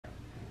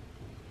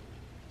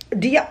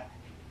Do ya?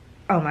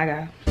 Oh my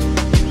god.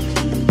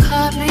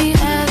 Caught me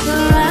at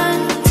the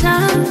right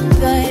time,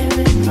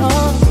 baby.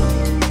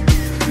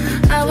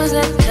 Oh, I was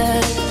at the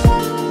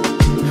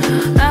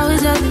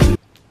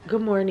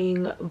Good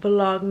morning,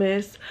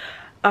 Vlogmas.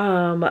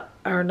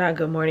 Or not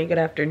good morning, good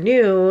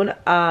afternoon.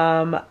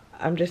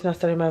 I'm just not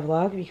starting my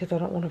vlog because I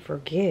don't want to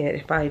forget.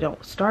 If I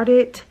don't start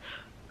it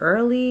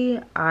early,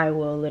 I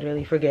will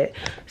literally forget.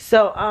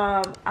 So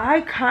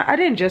I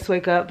didn't just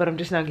wake up, but I'm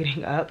just now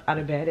getting up out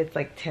of bed. It's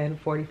like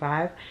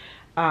 10:45.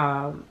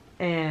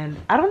 And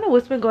I don't know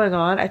what's been going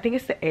on. I think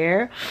it's the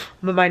air,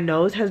 but my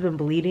nose has been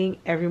bleeding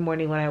every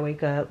morning when I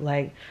wake up.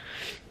 Like,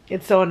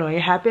 it's so annoying.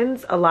 It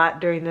happens a lot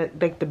during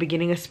the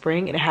beginning of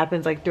spring, and it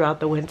happens like throughout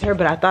the winter,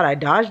 but I thought I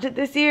dodged it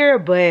this year.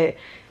 But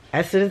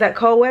as soon as that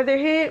cold weather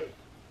hit,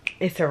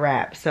 it's a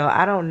wrap. So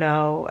I don't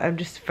know, I'm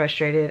just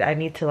frustrated. I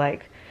need to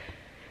like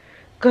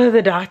go to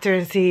the doctor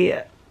and see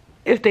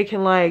if they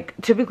can, like,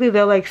 typically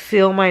they'll like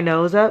seal my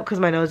nose up because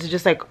my nose is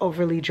just like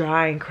overly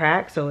dry and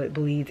cracked, so it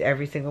bleeds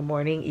every single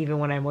morning even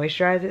when I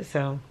moisturize it.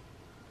 So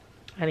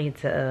I need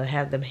to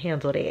have them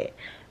handle that.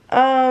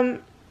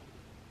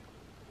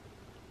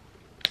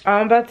 I'm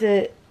about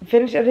to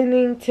finish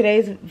editing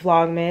today's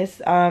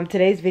Vlogmas.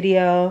 Today's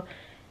video,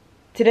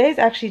 today's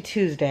actually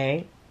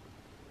Tuesday,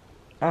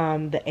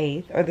 the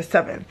 8th or the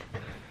 7th.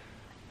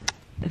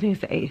 I think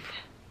it's the 8th.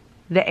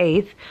 The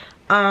 8th.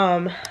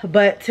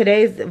 But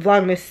today's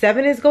Vlogmas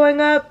 7 is going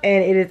up,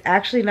 and it is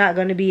actually not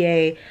going to be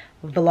a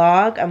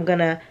vlog. I'm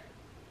gonna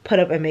put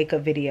up a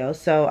makeup video.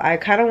 So I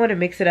kind of want to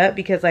mix it up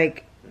because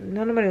like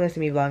nobody wants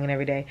to be vlogging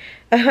every day.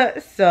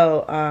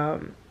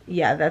 So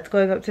yeah, that's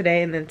going up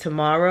today, and then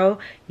tomorrow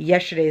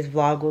yesterday's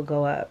vlog will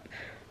go up.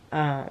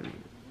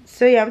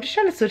 So yeah, I'm just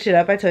trying to switch it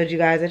up. I told you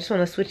guys I just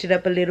want to switch it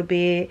up a little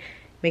bit,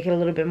 make it a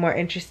little bit more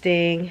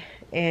interesting.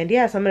 And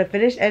yeah, so I'm gonna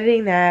finish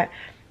editing that,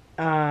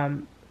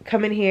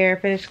 come in here,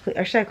 finish,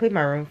 or should I clean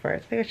my room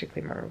first? I think I should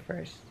clean my room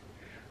first.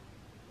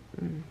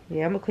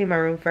 Yeah, I'm gonna clean my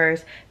room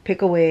first,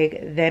 pick a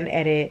wig, then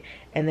edit,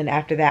 and then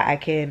after that I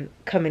can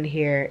come in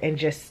here and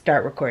just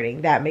start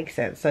recording. That makes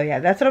sense. So yeah,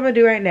 that's what I'm gonna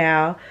do right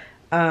now.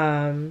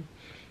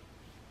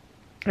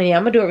 And yeah,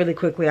 I'm gonna do it really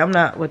quickly. I'm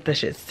not with the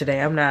shits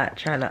today. I'm not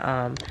trying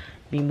to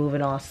be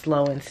moving all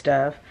slow and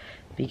stuff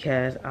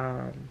because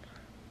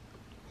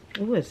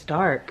ooh, it's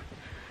dark.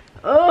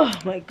 Oh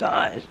my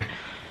gosh.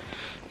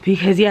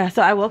 Because yeah,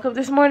 so I woke up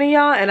this morning,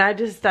 y'all, and I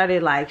just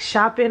started like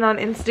shopping on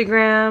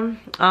Instagram.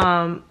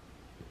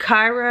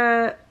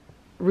 Kyra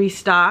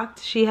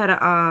restocked. She had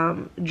a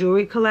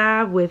jewelry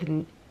collab with,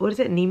 what is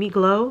it, Nimi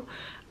Glow.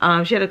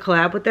 She had a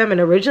collab with them, and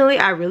originally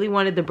I really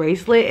wanted the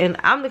bracelet, and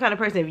I'm the kind of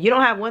person, if you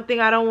don't have one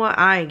thing I don't want,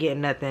 I ain't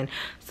getting nothing.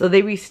 So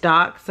they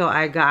restocked, so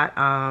I got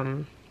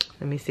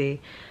let me see,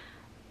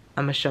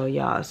 I'm gonna show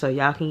y'all so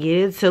y'all can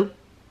get it too.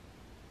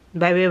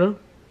 Baby boo.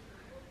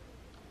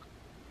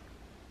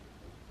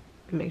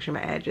 Make sure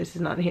my address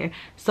is not in here.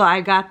 So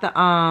I got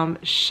the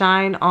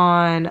Shine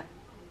On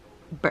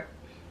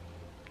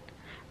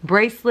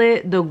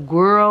bracelet, the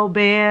Girl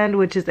Band,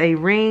 which is a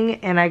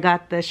ring, and I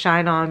got the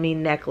Shine On Me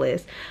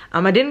necklace.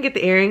 I didn't get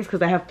the earrings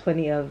because I have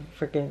plenty of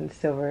freaking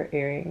silver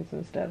earrings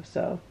and stuff,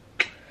 so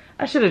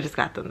I should have just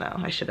got them though.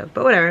 I should have,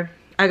 but whatever.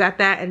 I got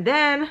that, and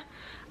then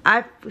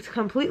I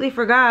completely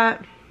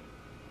forgot.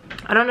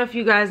 I don't know if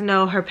you guys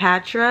know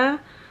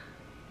Herpatra.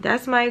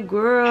 That's my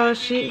girl.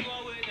 She,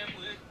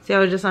 see, I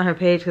was just on her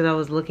page because I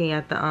was looking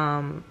at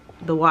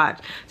the watch.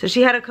 So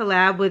she had a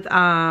collab with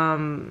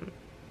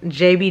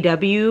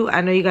JBW.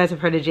 I know you guys have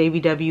heard of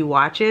JBW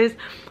watches,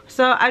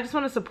 so I just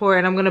want to support,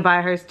 and I'm gonna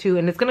buy hers too,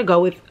 and it's gonna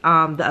go with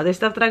the other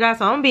stuff that I got.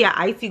 So I'm gonna be an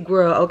icy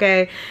girl,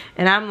 okay?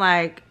 And I'm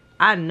like,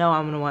 I know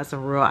I'm gonna want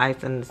some real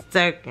ice in a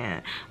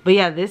second. But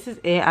yeah, this is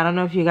it. I don't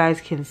know if you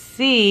guys can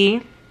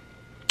see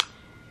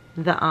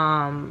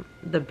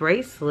the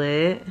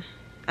bracelet.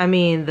 I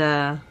mean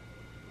the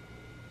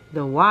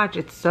watch.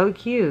 It's so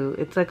cute.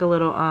 It's like a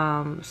little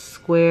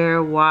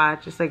square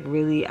watch. It's like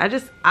really,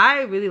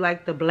 I really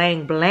like the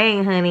bling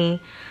bling,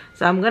 honey.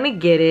 So I'm gonna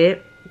get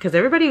it because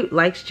everybody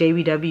likes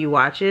JBW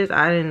watches.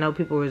 I didn't know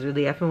people was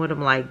really effing with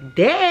them like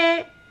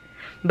that,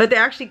 but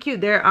they're actually cute.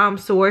 They're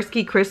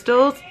Swarovski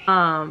crystals.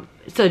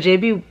 So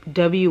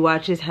JBW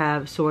watches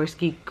have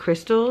Swarovski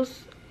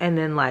crystals, and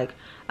then like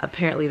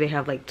apparently they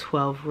have like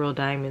 12 real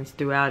diamonds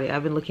throughout it.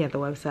 I've been looking at the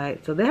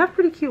website. So they have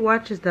pretty cute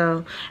watches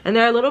though, and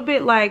they're a little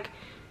bit like,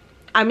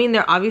 I mean,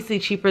 they're obviously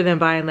cheaper than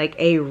buying like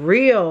a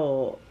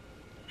real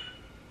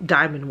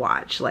diamond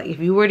watch. Like if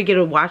you were to get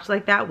a watch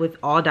like that with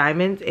all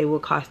diamonds, it will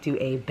cost you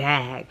a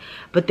bag.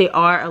 But they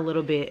are a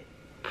little bit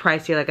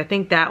pricier. Like I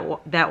think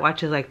that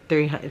watch is like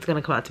 $300. It's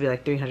gonna come out to be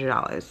like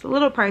 $300. A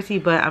little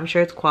pricey, but I'm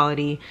sure it's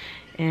quality,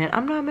 and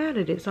I'm not mad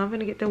at it. So I'm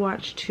gonna get the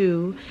watch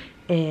too,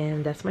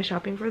 and that's my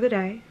shopping for the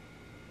day.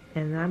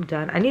 And then I'm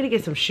done. I need to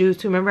get some shoes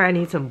too. Remember, I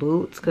need some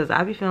boots because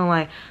I be feeling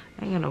like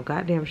I ain't got no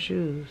goddamn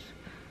shoes.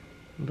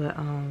 But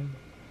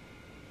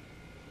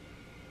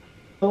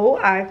oh,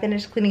 I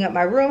finished cleaning up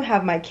my room,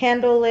 have my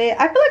candle lit.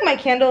 I feel like my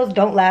candles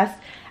don't last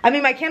I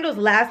mean, my candles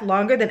last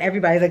longer than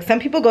everybody's. Like, some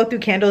people go through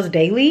candles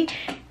daily,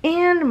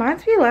 and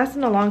mine's be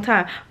lasting a long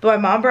time. But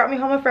my mom brought me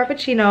home a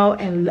Frappuccino,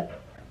 and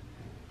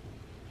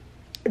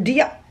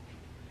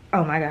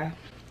oh my god.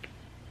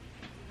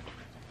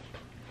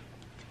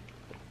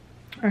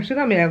 Oh, she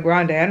got me a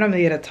grande. I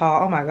normally get a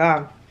tall. Oh my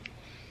god.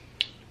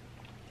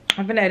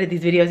 I'm gonna edit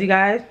these videos, you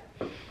guys.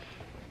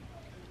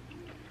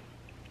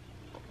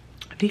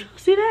 Do you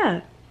see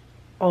that?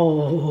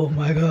 Oh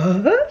my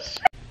gosh.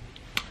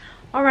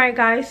 All right,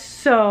 guys,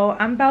 so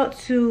I'm about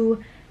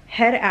to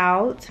head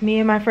out. Me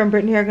and my friend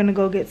Brittany are gonna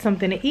go get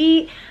something to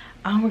eat.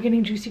 We're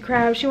getting juicy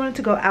crab. She wanted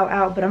to go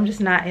out, but I'm just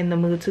not in the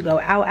mood to go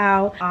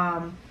out.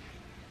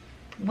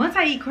 Once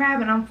I eat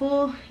crab and I'm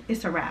full,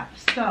 it's a wrap.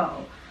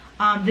 So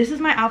this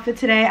is my outfit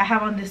today. I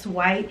have on this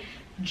white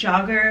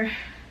jogger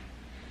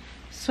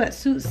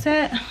sweatsuit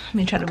set. Let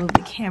me try to move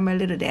the camera a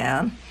little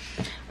down.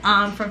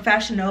 From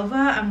Fashion Nova.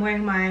 I'm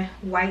wearing my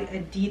white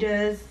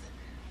Adidas,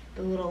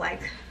 the little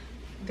like,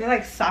 they're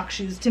like sock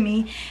shoes to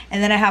me.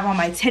 And then I have on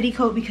my teddy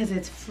coat because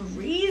it's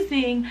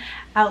freezing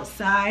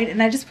outside.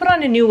 And I just put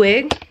on a new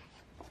wig.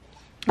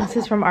 This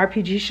is from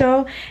RPG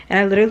Show. And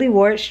I literally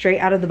wore it straight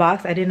out of the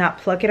box. I did not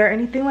pluck it or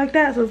anything like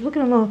that. So it's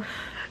looking a little,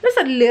 just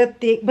a little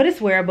thick, but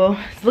it's wearable.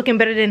 It's looking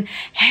better than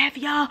half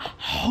y'all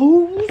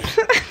hoes.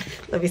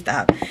 Let me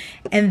stop.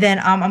 And then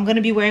I'm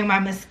gonna be wearing my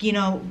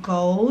Moschino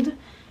Gold.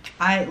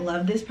 I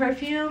love this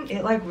perfume.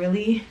 It like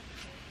really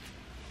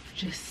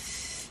just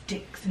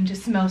sticks and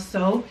just smells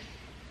so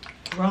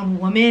grown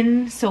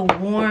woman, so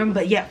warm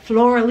but yet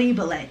florally,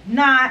 but like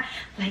not,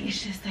 like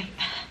it's just like,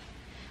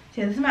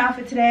 so yeah, this is my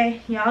outfit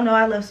today. Y'all know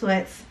I love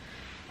sweats.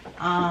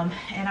 And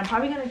I'm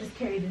probably gonna just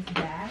carry this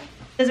bag.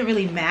 It doesn't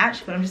really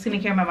match, but I'm just gonna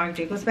carry my Marc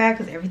Jacobs bag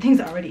because everything's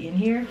already in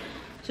here.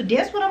 So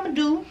that's what I'm gonna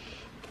do.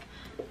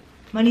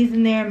 Money's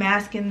in there,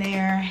 mask in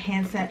there,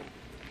 hand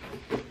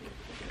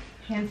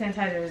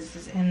sanitizer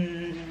is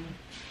in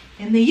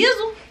the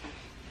yizzle.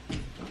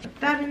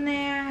 Put that in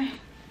there.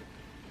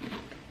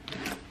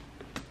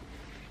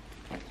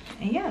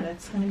 And yeah,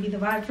 that's gonna be the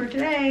vibe for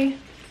today.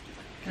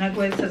 And I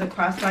go ahead and says a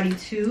crossbody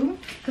too,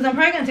 because I'm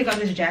probably gonna take off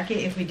this jacket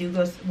if we do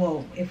go,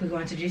 well, if we go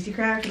into Juicy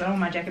Crab, because I don't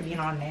want my jacket being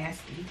all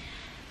nasty.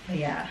 But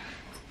yeah,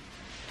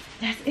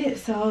 that's it.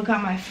 So I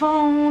got my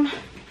phone.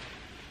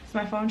 Is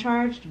my phone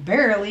charged?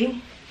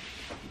 Barely.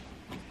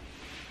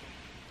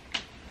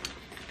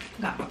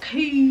 Got my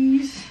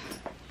keys.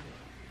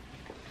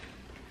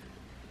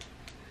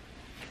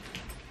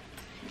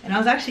 And I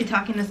was actually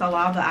talking this all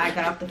out, but I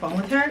got off the phone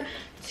with her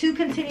to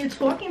continue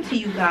talking to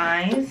you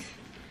guys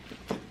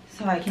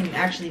so I can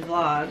actually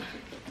vlog.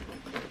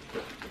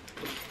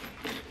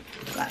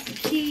 Got the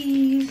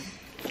keys.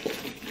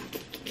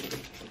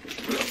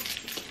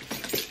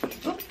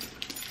 Oop.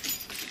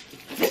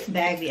 This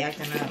bag be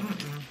acting up.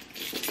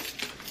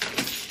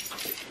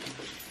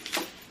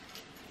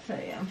 So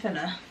yeah, I'm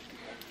finna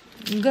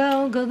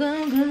go, go,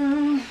 go,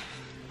 go.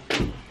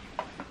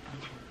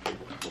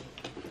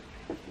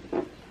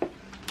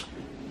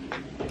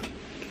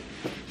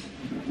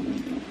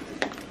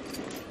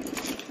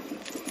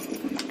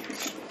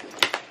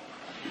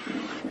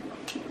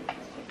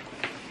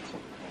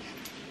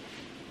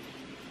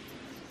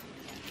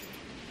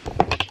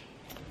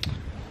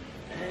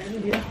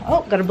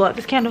 Oh, gotta blow out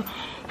this candle.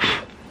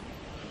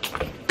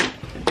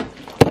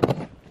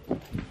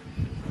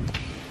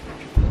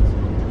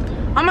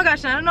 Oh my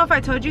gosh, I don't know if I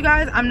told you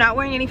guys, I'm not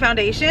wearing any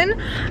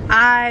foundation.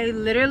 I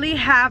literally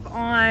have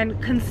on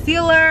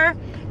concealer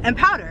and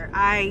powder.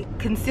 I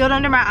concealed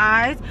under my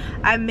eyes.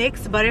 I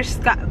mixed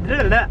butterscotch.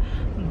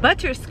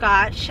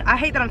 I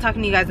hate that I'm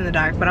talking to you guys in the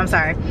dark, but I'm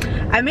sorry.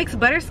 I mixed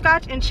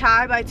butterscotch and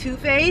chai by Too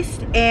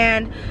Faced,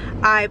 and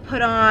I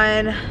put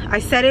on, I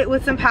set it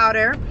with some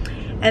powder,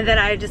 and then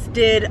I just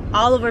did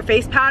all over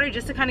face powder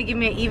just to kind of give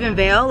me an even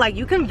veil. Like,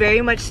 you can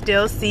very much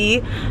still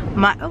see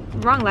my, oh,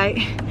 wrong light.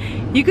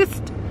 You could,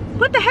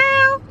 what the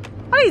hell?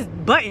 All these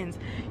buttons.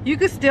 You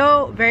could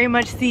still very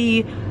much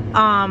see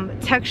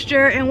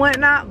texture and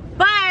whatnot,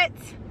 but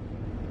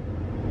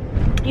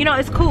you know,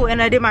 it's cool.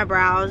 And I did my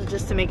brows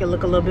just to make it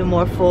look a little bit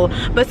more full.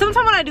 But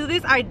sometimes when I do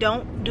this, I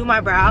don't do my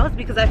brows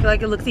because I feel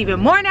like it looks even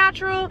more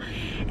natural.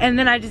 And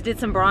then I just did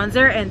some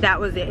bronzer and that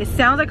was it. It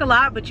sounds like a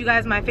lot, but you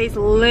guys, my face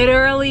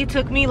literally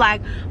took me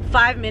like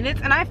 5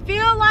 minutes, and I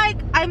feel like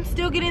I'm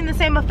still getting the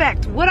same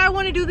effect. Would I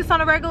want to do this on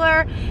a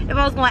regular if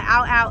I was going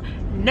out?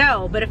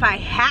 No, but if I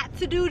had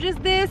to do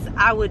just this,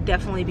 I would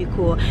definitely be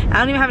cool. I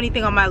don't even have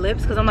anything on my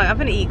lips because I'm like, I'm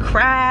gonna eat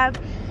crab.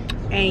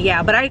 And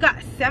yeah, but I got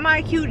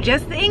semi-cute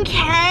just in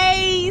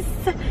case.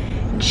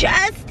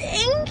 Just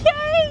in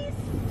case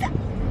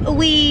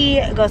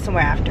we go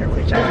somewhere after,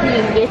 which I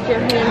can get your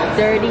hands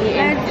dirty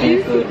and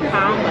seafood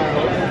combo.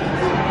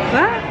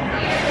 What?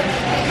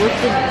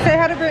 Say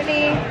hi to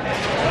Brittany.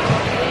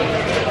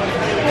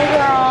 Hey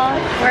girl.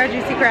 We're at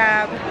Juicy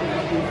Crab.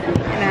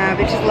 And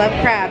bitches love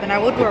crab. And I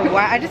would wear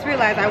white. I just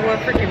realized I wore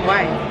freaking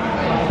white.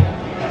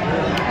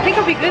 I think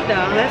I'll be good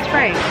though. Let's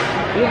pray.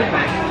 We'll be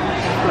fine.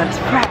 Let's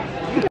pray.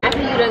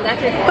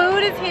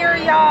 Food is here,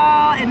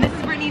 y'all, and this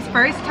is Brittany's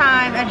first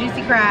time at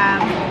Juicy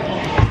Crab.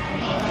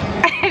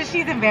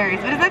 She's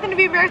embarrassed, but there's nothing to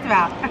be embarrassed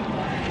about.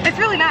 It's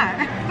really not.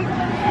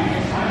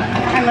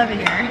 I love it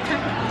here.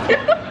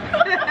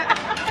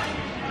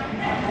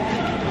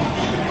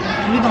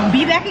 We're gonna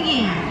be back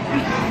again.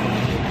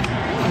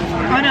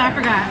 Oh no, I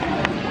forgot.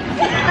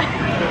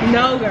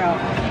 No, girl.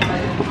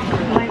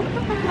 Like, what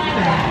the fuck is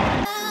that?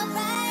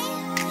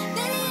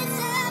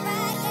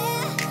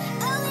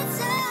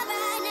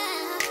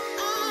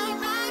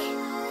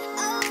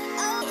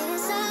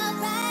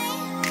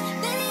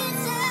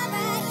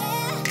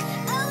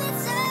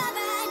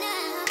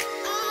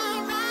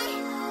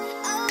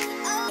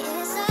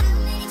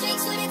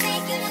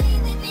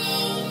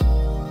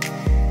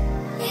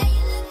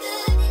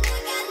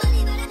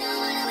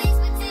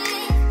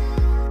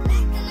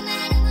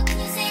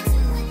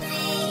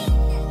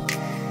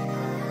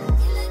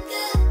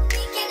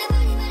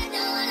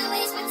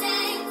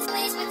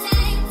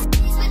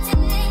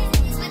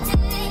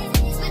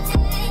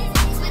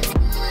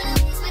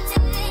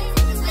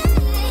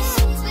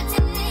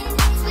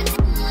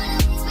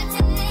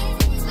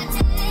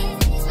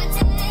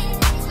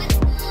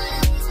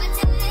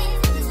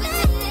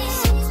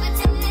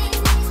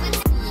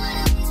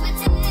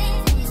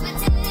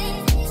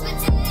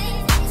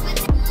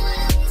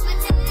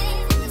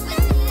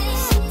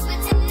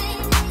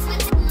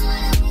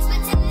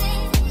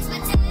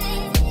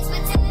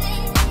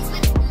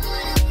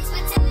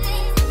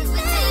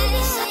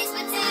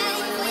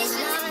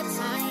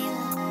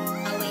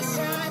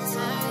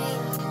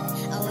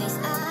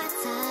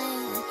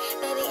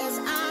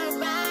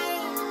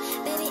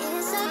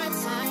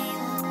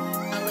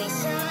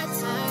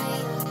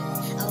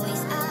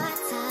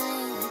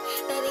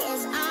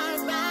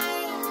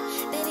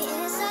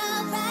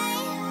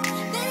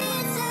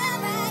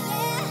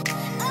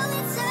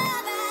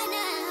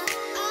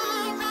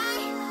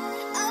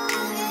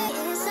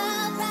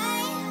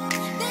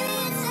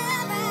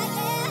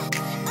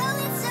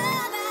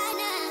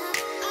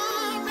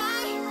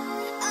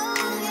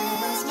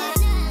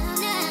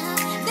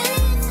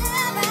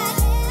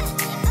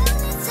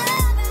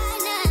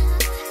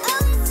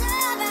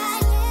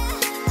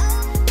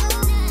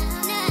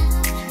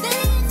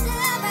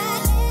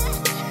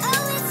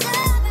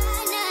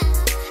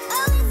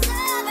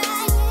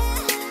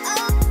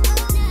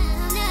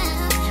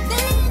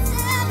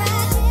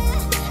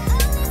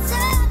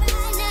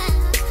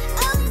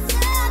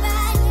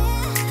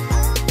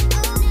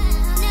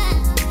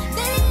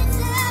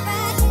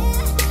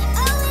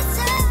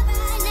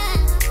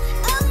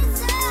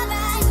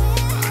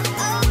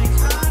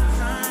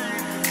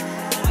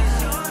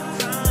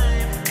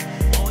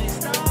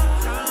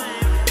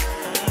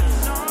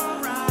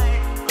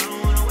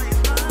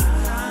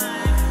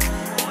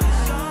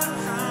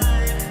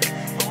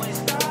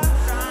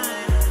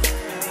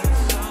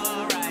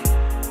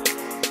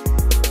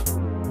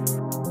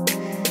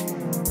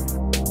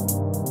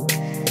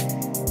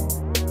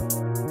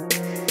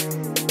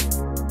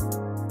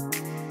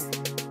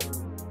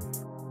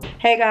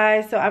 Hey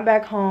guys, so I'm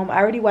back home. I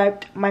already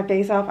wiped my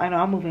face off. I know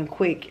I'm moving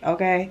quick,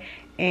 okay?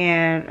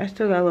 And I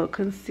still got a little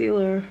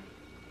concealer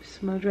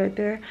smudge right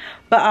there.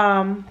 But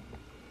I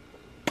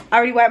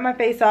already wiped my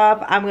face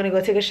off. I'm gonna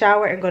go take a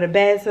shower and go to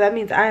bed. So that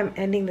means I am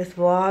ending this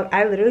vlog.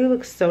 I literally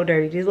look so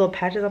dirty. These little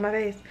patches on my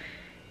face.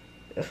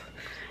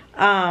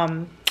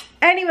 Ugh.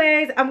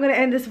 Anyways, I'm gonna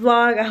end this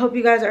vlog. I hope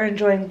you guys are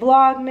enjoying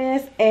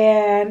Vlogmas,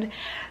 and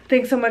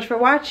thanks so much for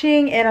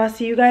watching, and I'll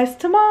see you guys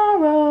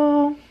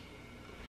tomorrow.